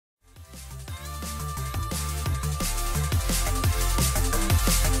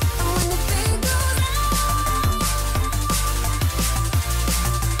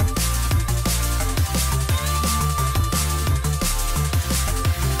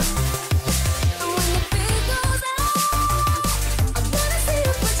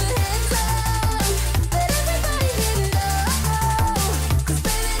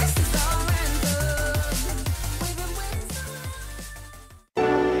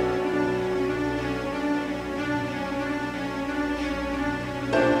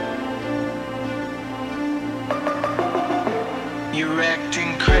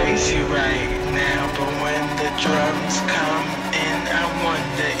crazy right now, but when the drums come in, I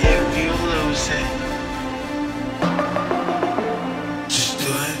wonder if you lose it. Just do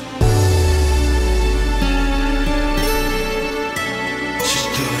it. Just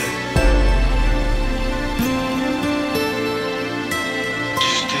do it.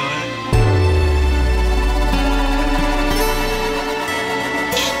 Just do it.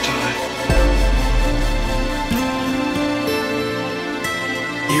 Just do it.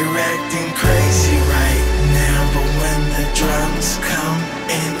 You're acting crazy right now, but when the drums come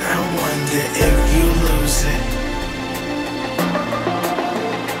in, I wonder if you lose it.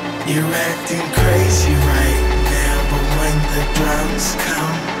 You're acting crazy right now, but when the drums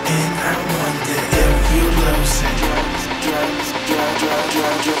come in, I wonder if you lose it. Just do it. Just do it.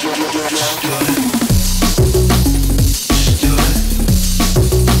 Just do it. Just do it. Just do it.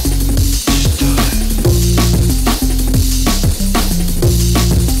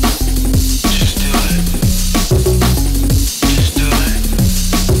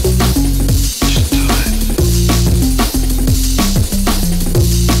 Just do it.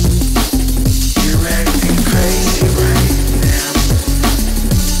 You're acting crazy right now.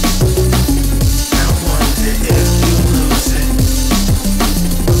 I wonder if you lose it.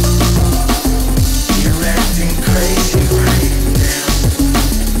 You're acting crazy right now.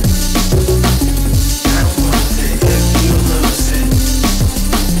 I wonder if you lose it.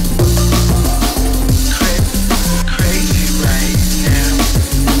 Crazy right now.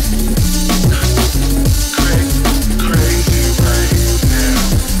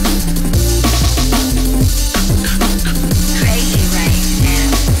 Crazy right now.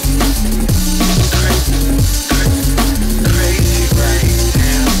 Crazy right now. Crazy right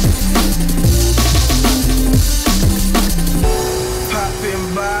now. Popping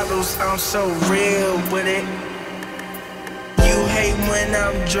bottles, I'm so real with it. You hate when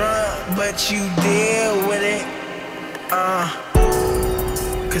I'm drunk, but you deal with it.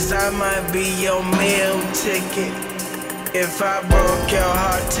 Cause I might be your meal ticket. If I broke your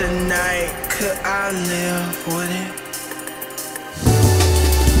heart tonight, could I live with it?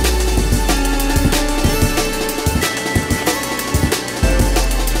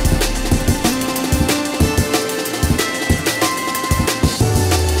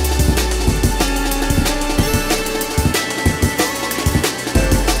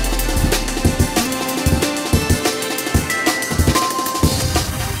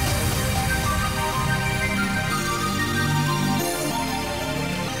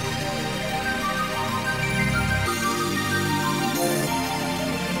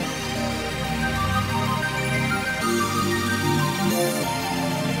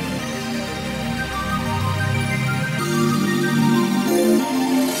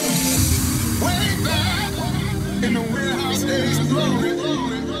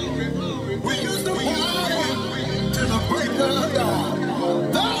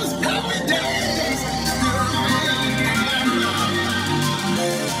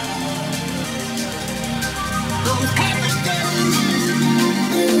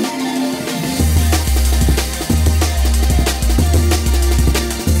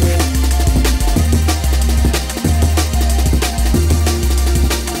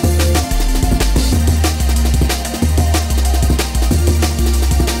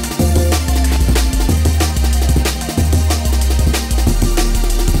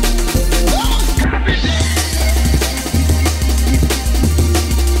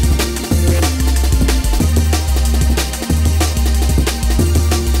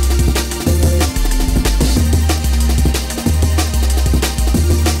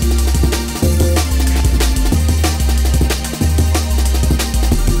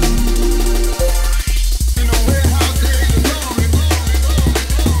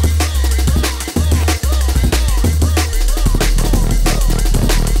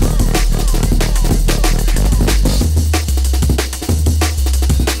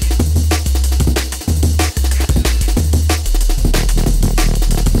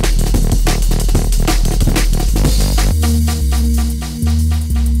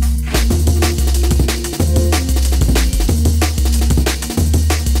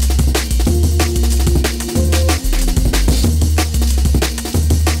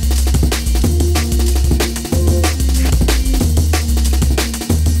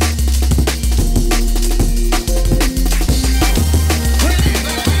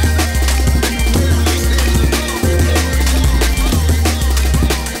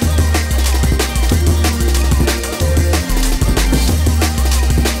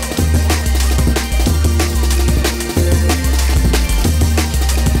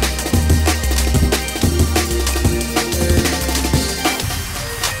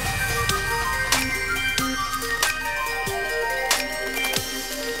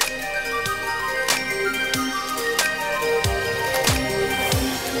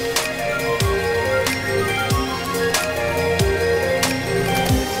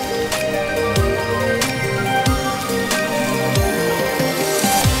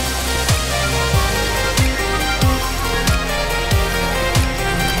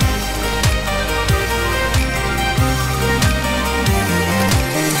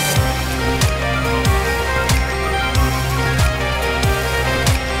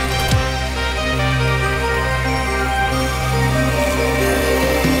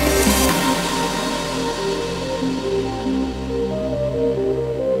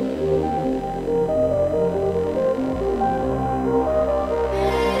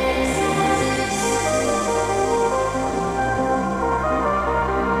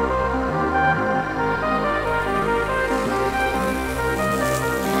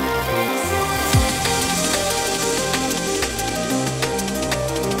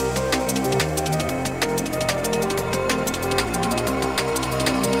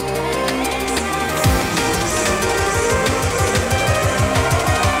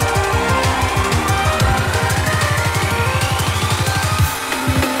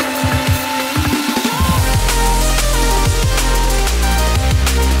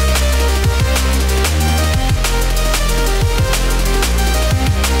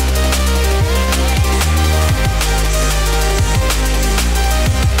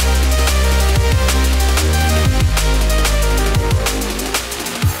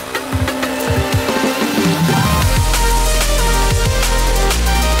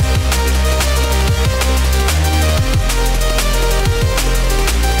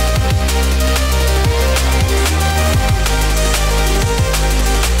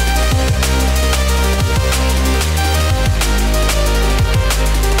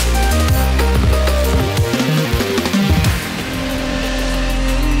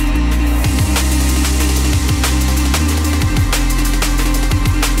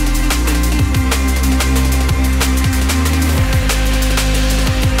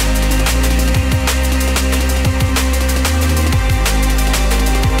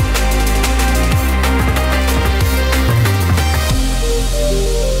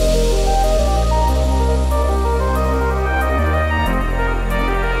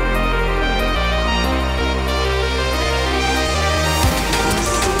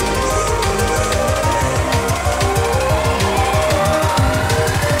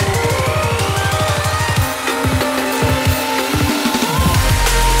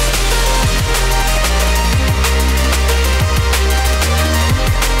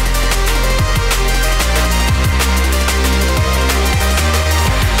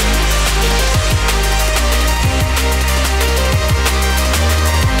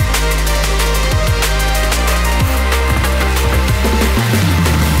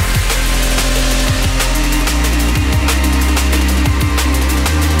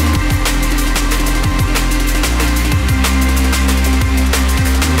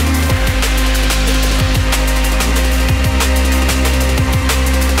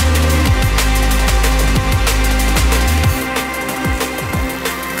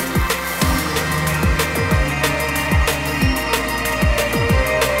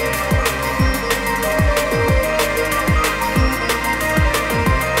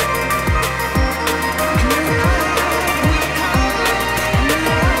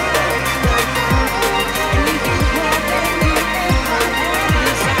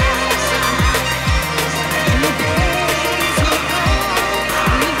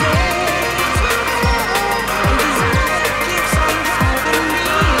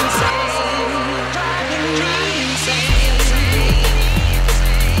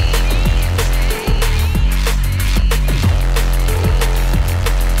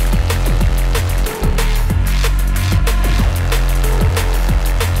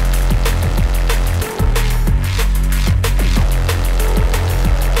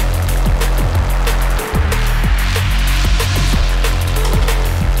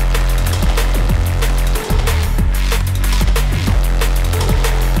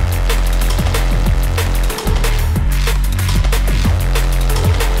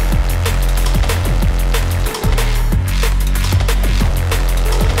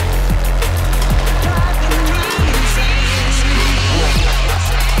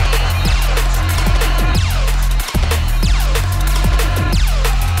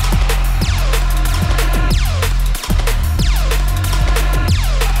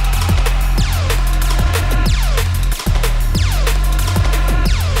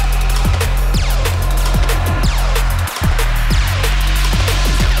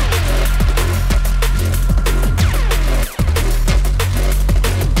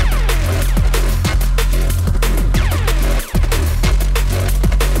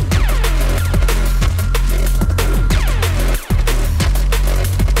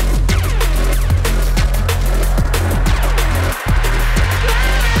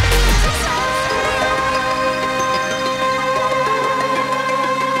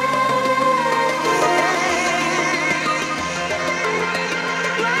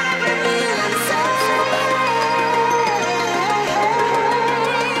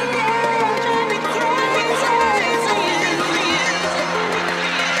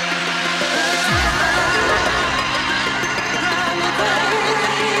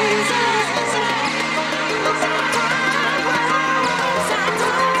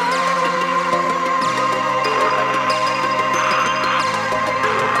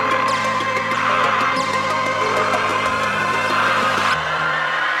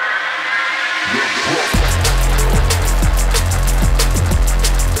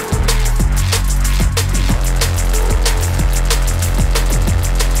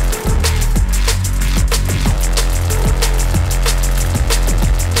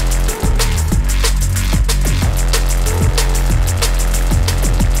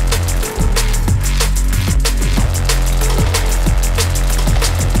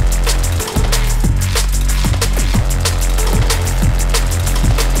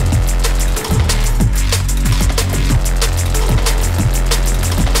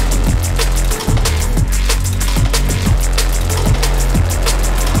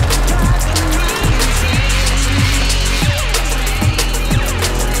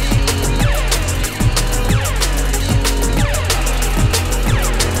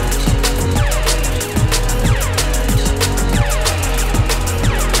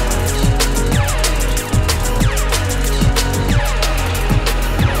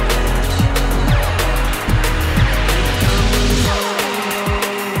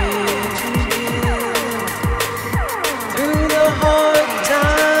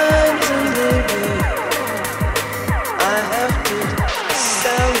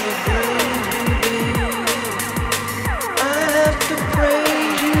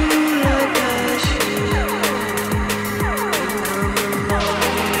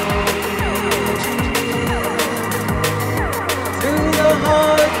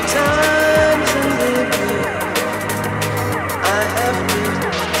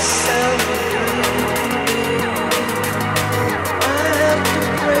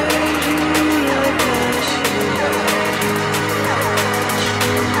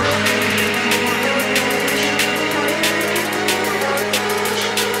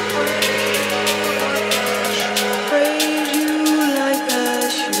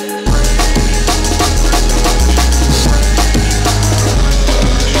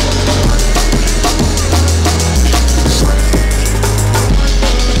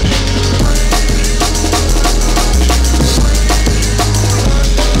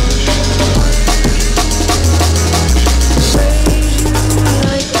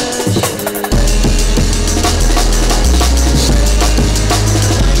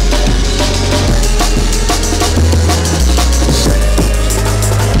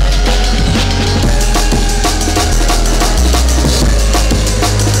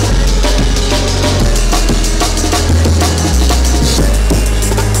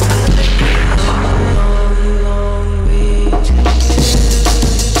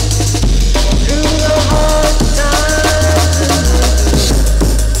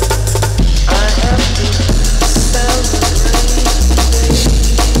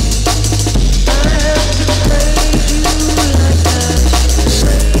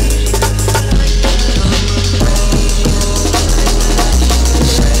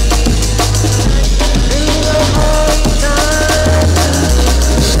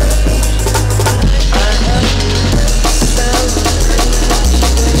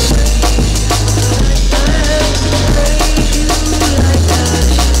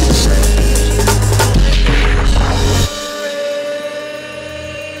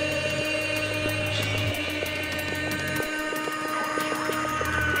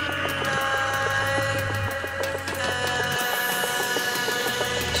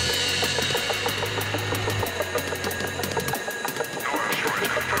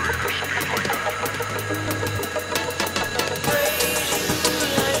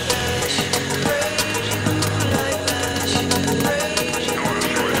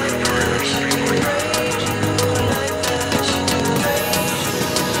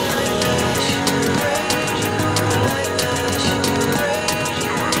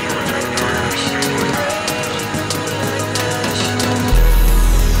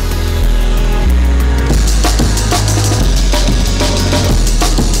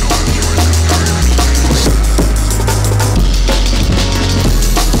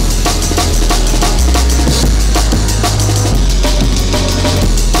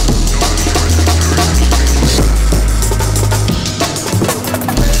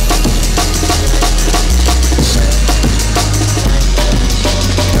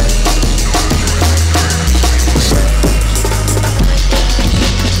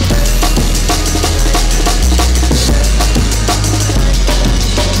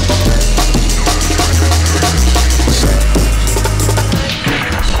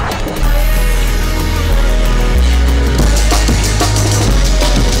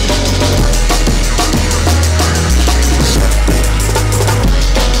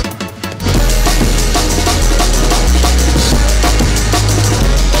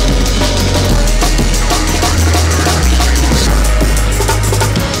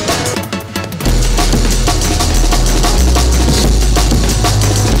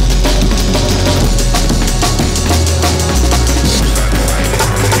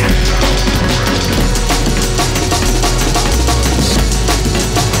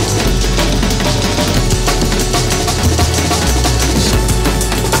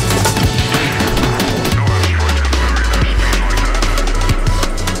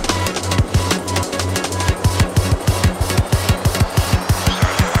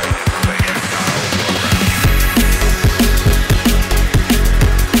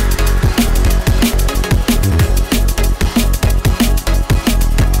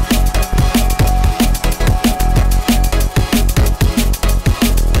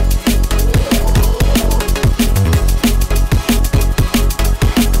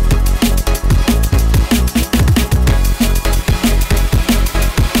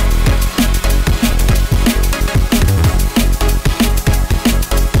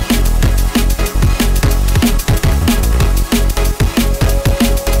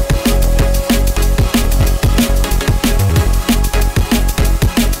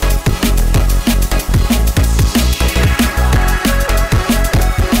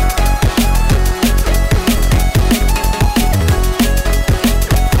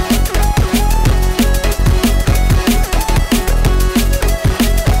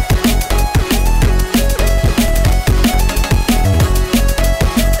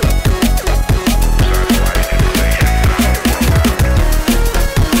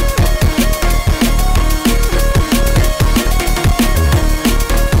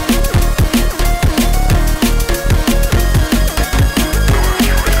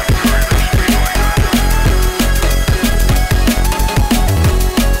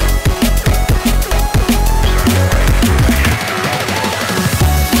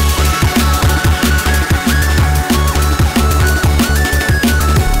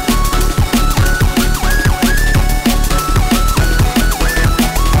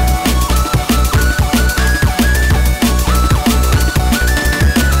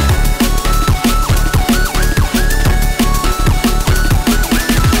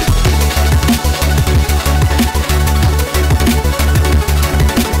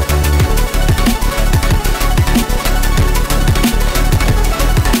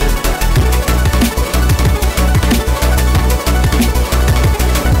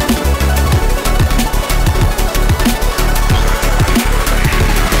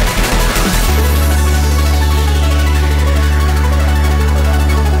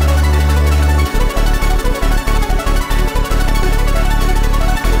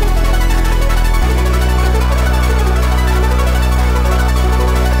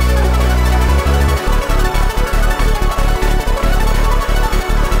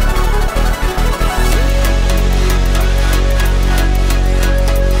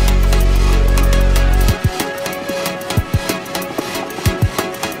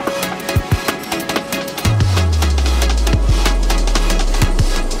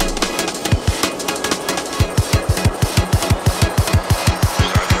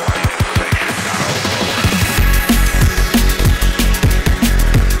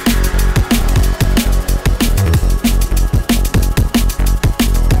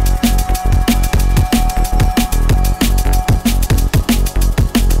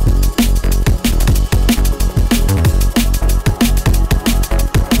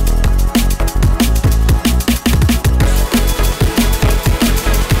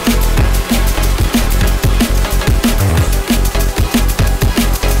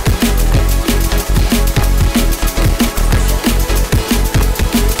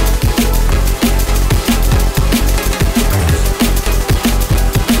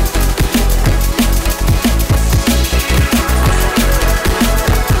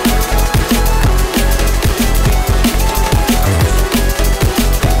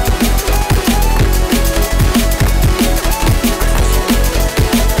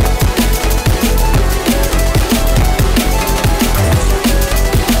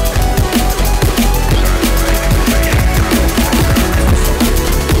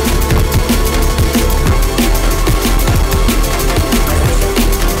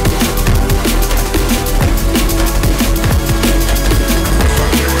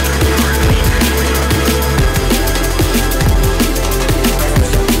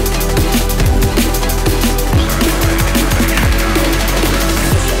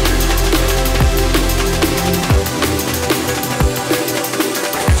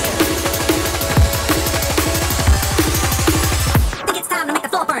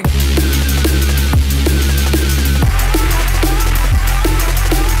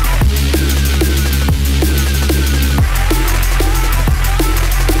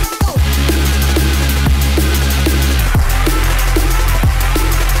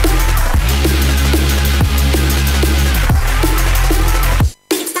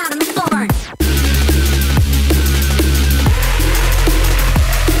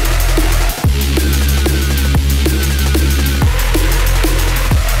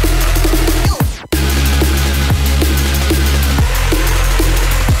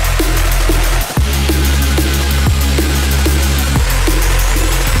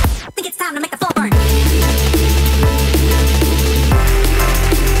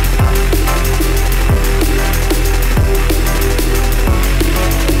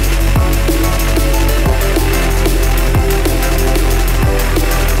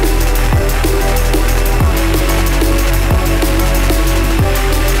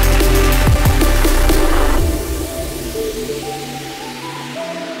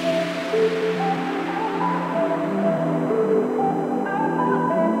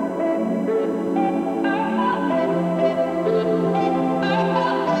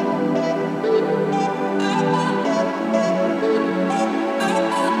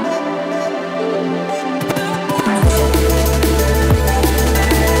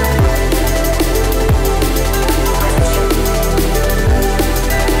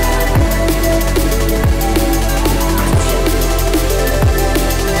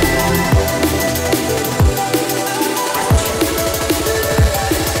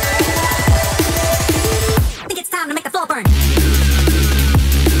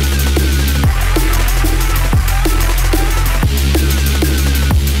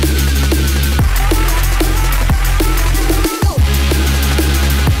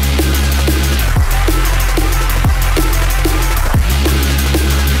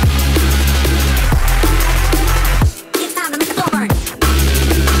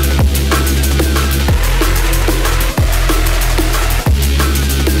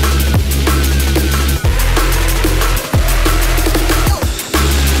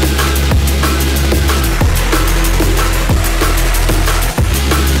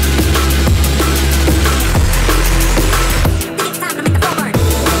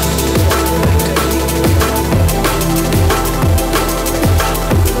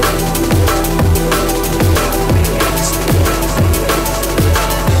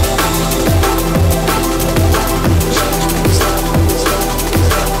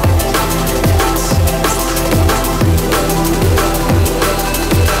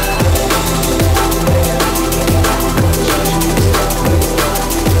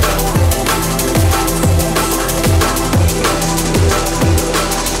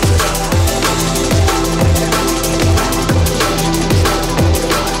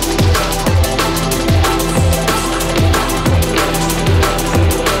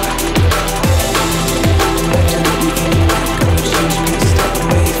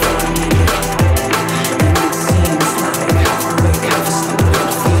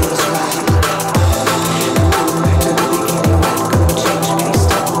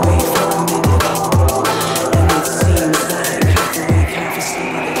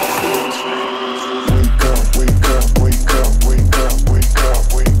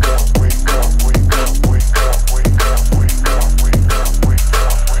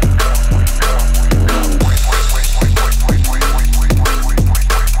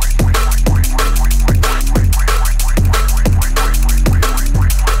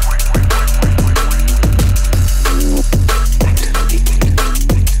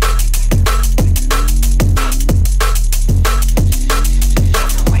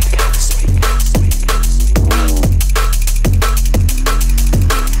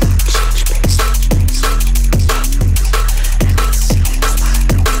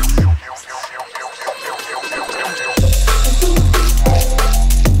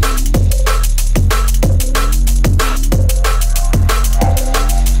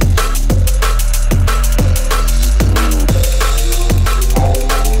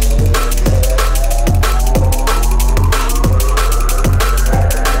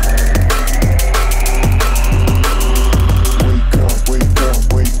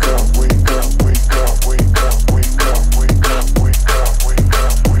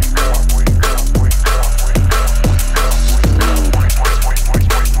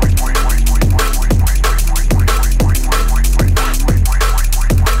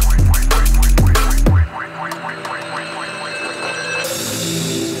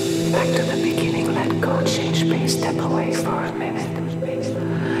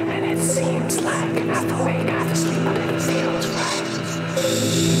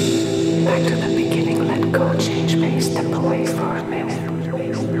 Back to the beginning, let go, change pace, step away for a minute.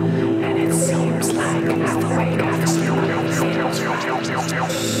 And it seems like half awake, half asleep, but it feels right.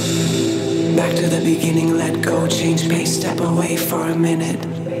 Back to the beginning, let go, change pace, step away for a minute.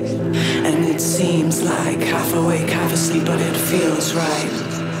 And it seems like half awake, half asleep, but it feels right.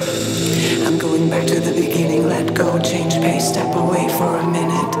 I'm going back to the beginning, let go, change pace, step away for a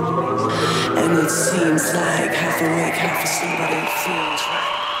minute. And it seems like half awake, half asleep, but it feels right.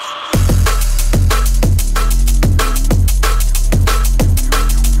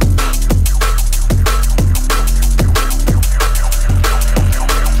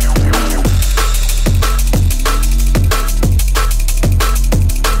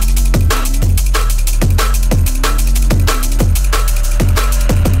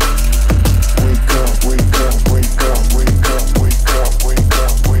 Wake up.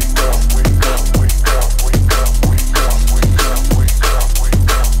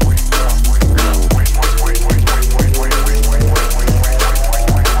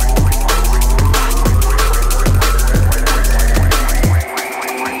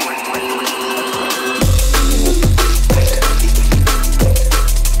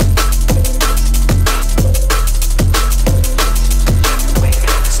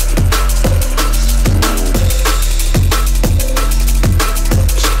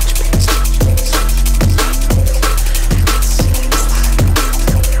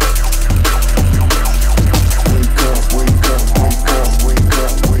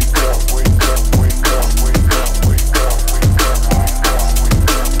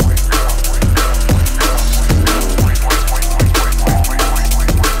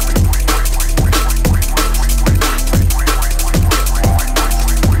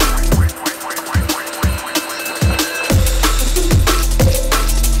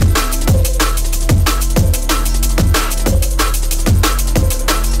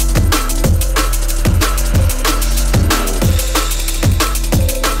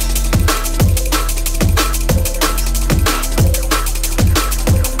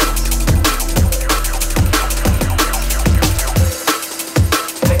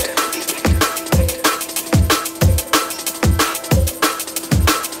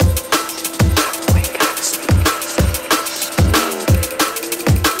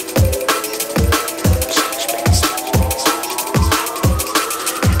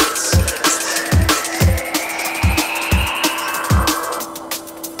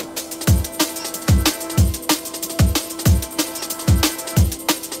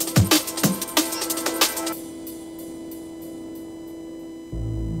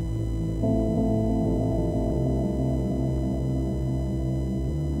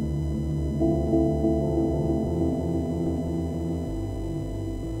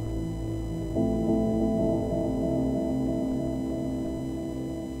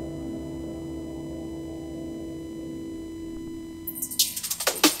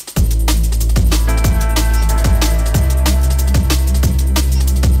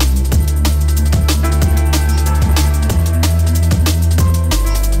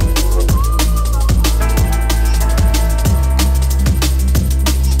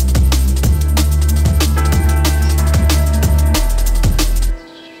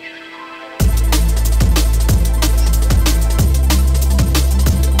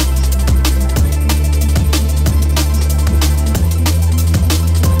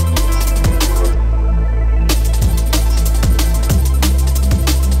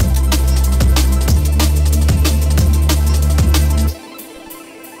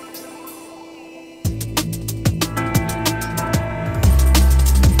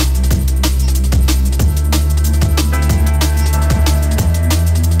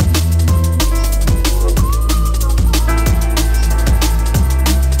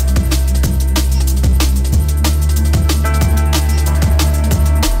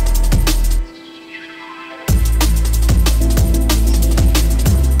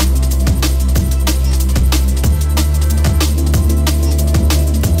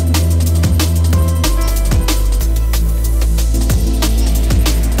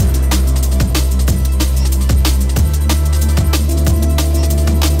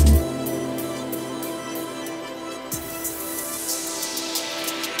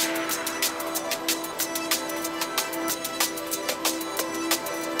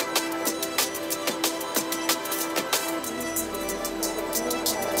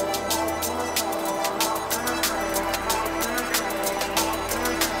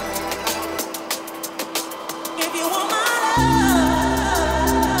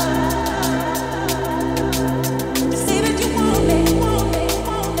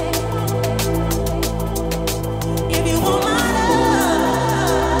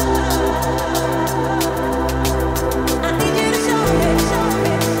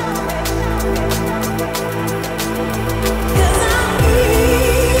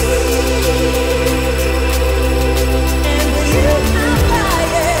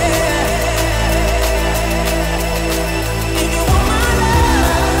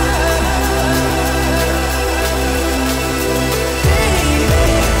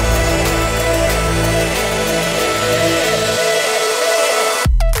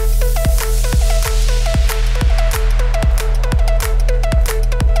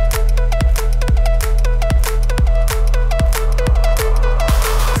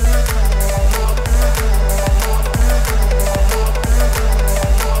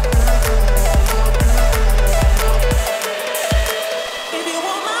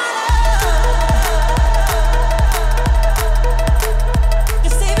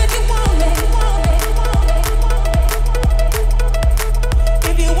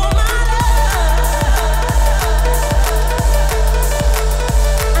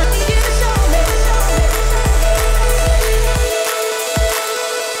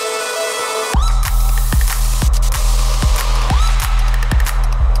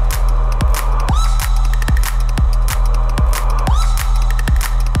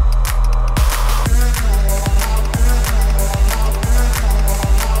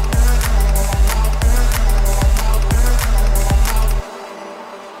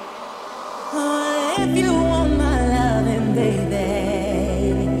 If you want my loving, baby,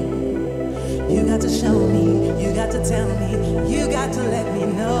 you got to show me, you got to tell me, you got to let me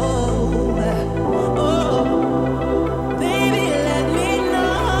know. Oh, baby, let me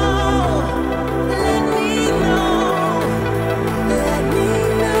know. Let me know. Let me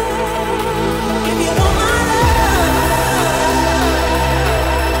know. If you want my love,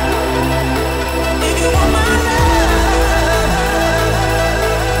 if you want my love,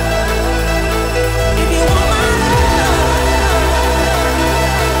 if you want my love,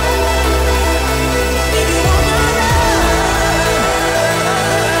 if you want my love.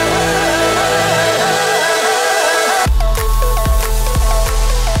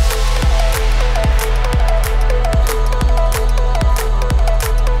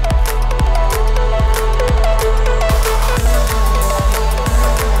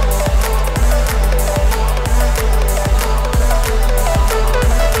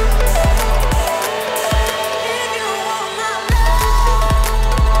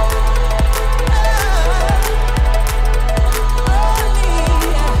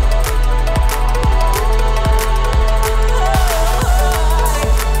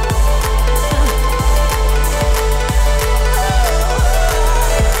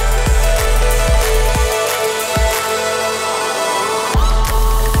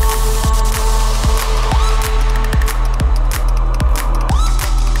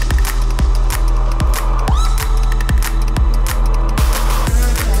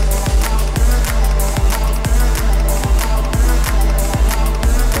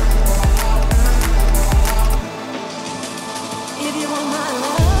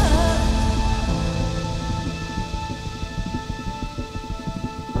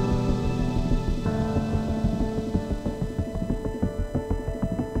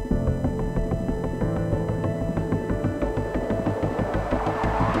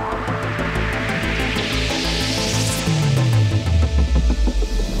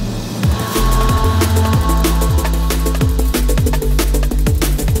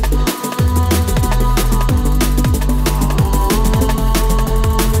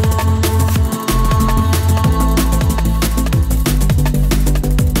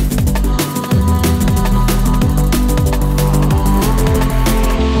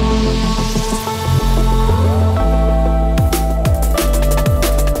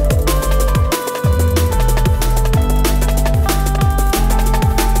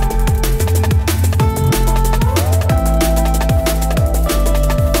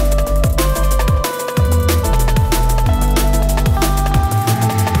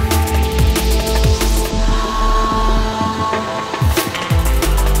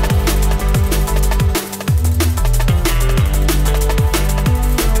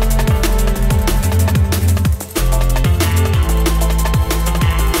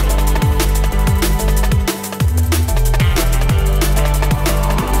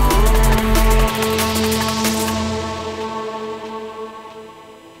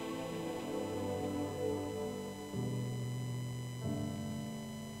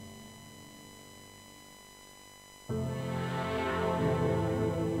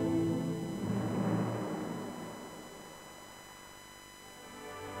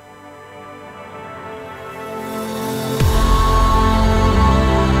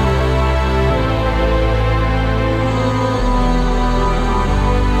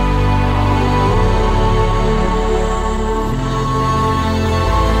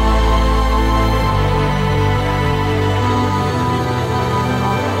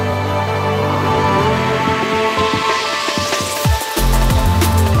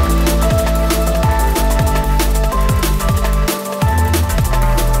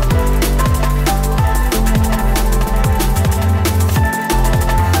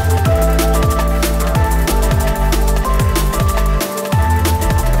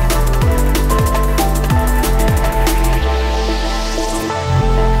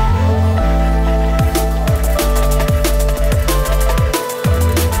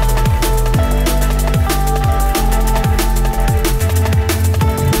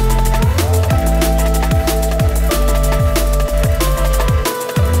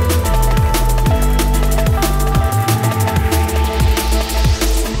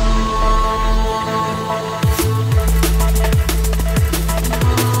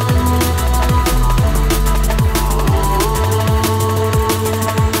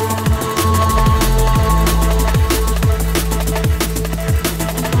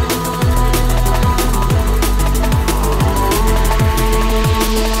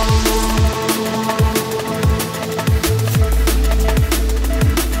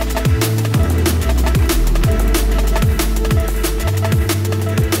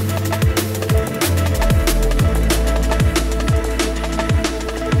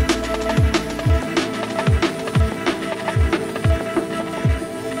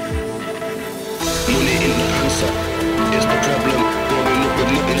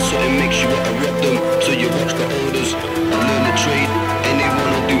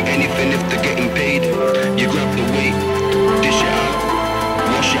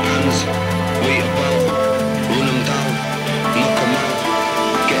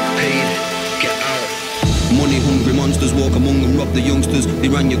 gangsters. They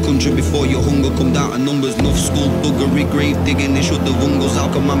ran your country before your hunger come down to numbers. Enough school buggery, grave digging, they shut the wungles.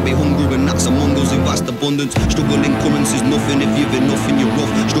 How can man be hungry when that's among us in vast abundance? Struggling currency's nothing if you've enough and you're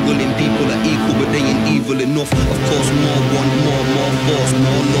rough. Struggling people are equal but they ain't evil enough. Of course more want more force,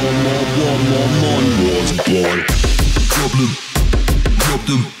 more law, more war, more wars, boy. Problem, rob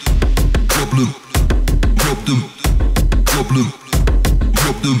them, problem, rob them, problem,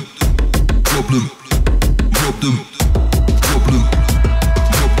 rob them, problem, rob them, problem,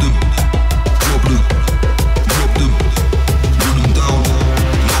 rob them, problem, rob them, run them down,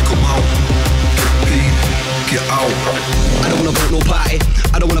 knock them out, get paid, get out. I don't wanna vote no party,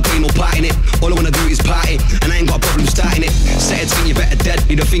 I don't wanna play no part in it. All I wanna do is party, and I ain't got a problem starting it. Said it's you better dead,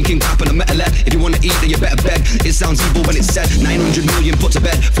 need a thinking cap and a metal head. If you wanna eat then you better beg. It sounds evil when it's said, 900 million put to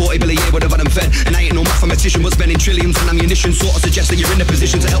bed, 40 billion a year whatever them fed. And I ain't no mathematician but spending trillions on ammunition. Sort of suggest that you're in a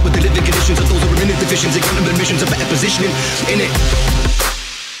position to help with the living conditions of those who are in deficiency. Grant them admission to better positioning, in it.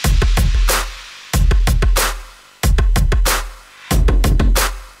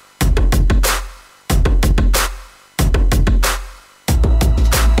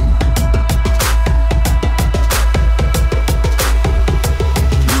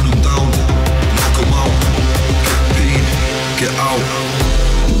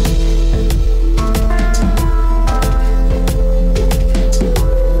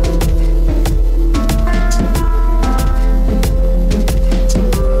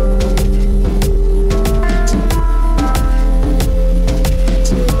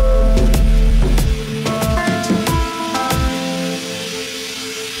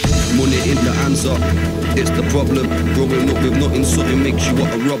 It's the problem. Growing up with nothing, something makes you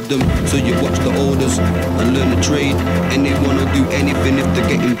want to rob them. So you watch the orders and learn the trade. And they wanna do anything if they're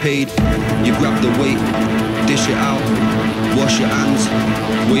getting paid. You grab the weight, dish it out, wash your hands,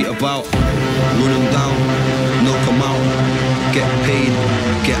 wait about, run them down, knock them out, get paid,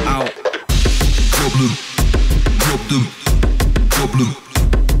 get out. Problem, rob them, problem,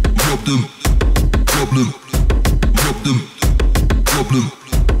 rob them, problem, rob them, problem,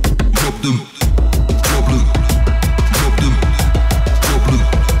 rob them. Problem, rob them, problem,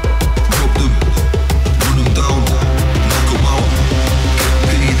 rob them, run them down, knock them out, get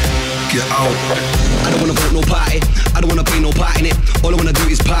paid, get out. I don't wanna vote no party, I don't wanna play no part in it. All I wanna do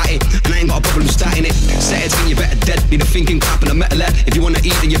is party, and I ain't got a problem starting it. Said it's you better dead, need a thinking cap and a metal head. If you wanna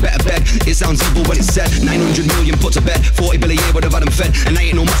eat then you better beg. It sounds evil when it's said, 900 million put to bed, 40 billion a year whatever them fed. And I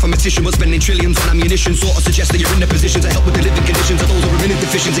ain't no mathematician but spending trillions on ammunition. Sort of suggest that you're in a position to help with the living conditions of those who are in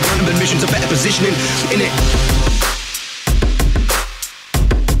deficiency. Grant them admission to better positioning, in it.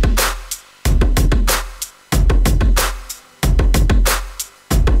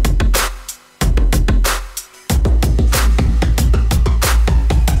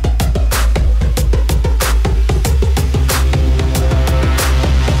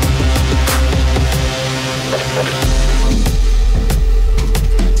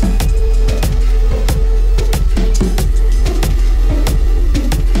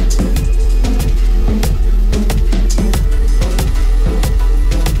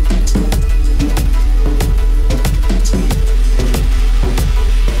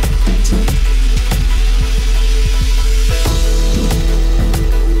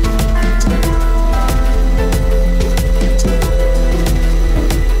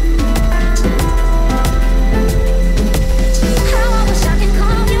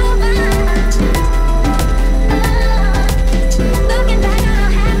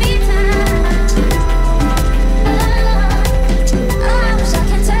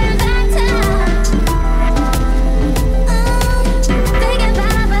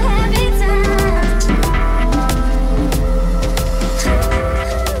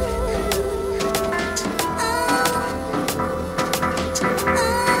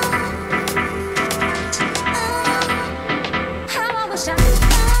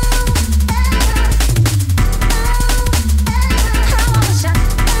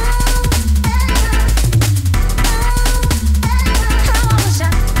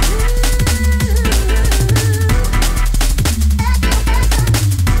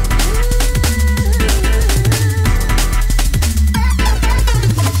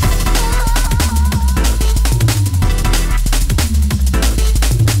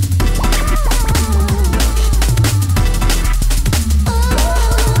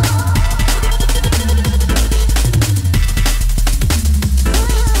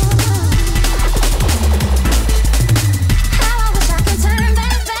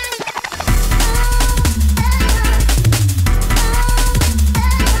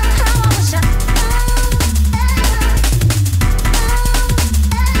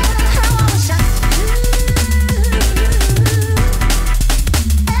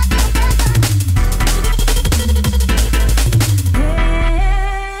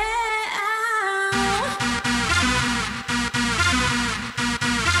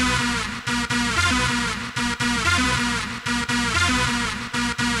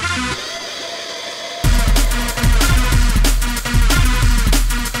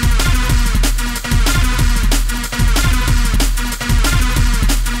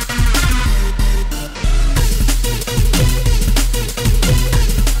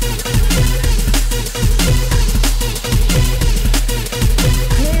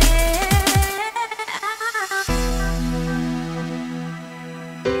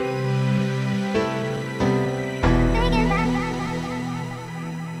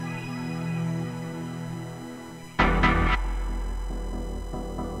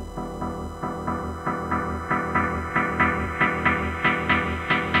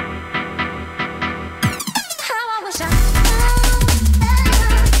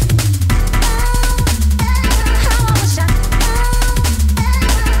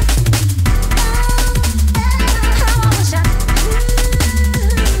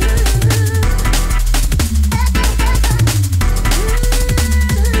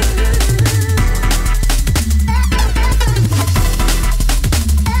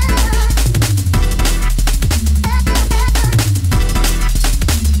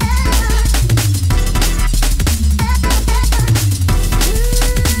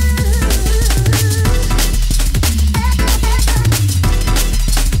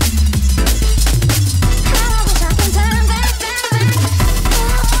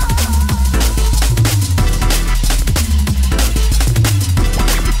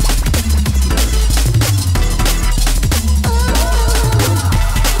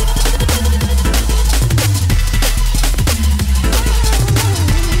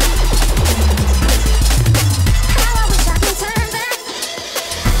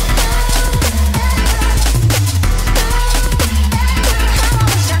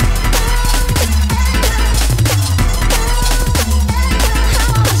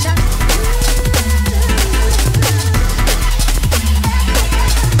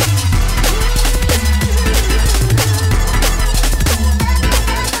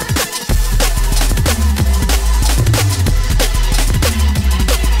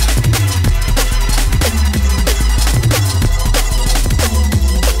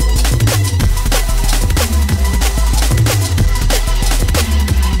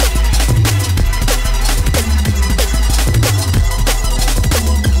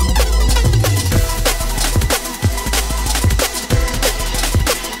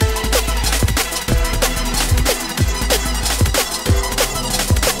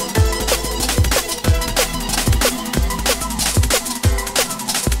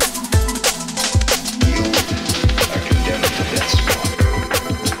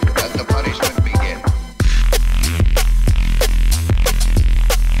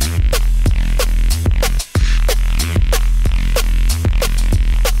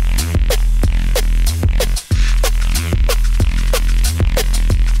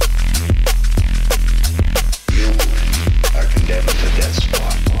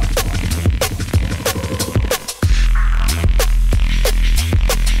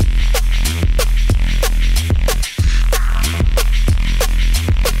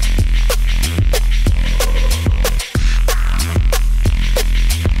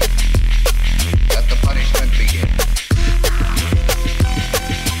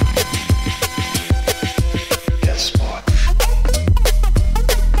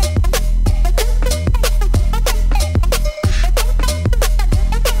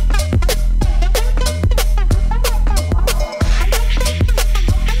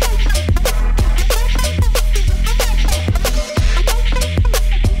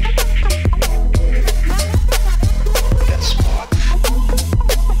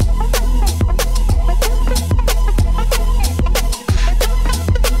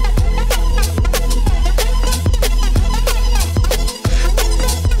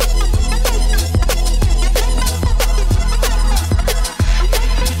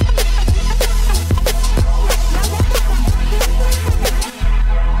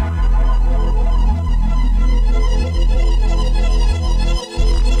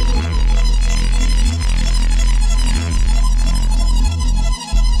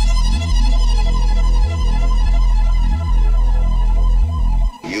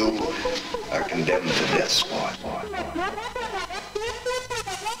 squad.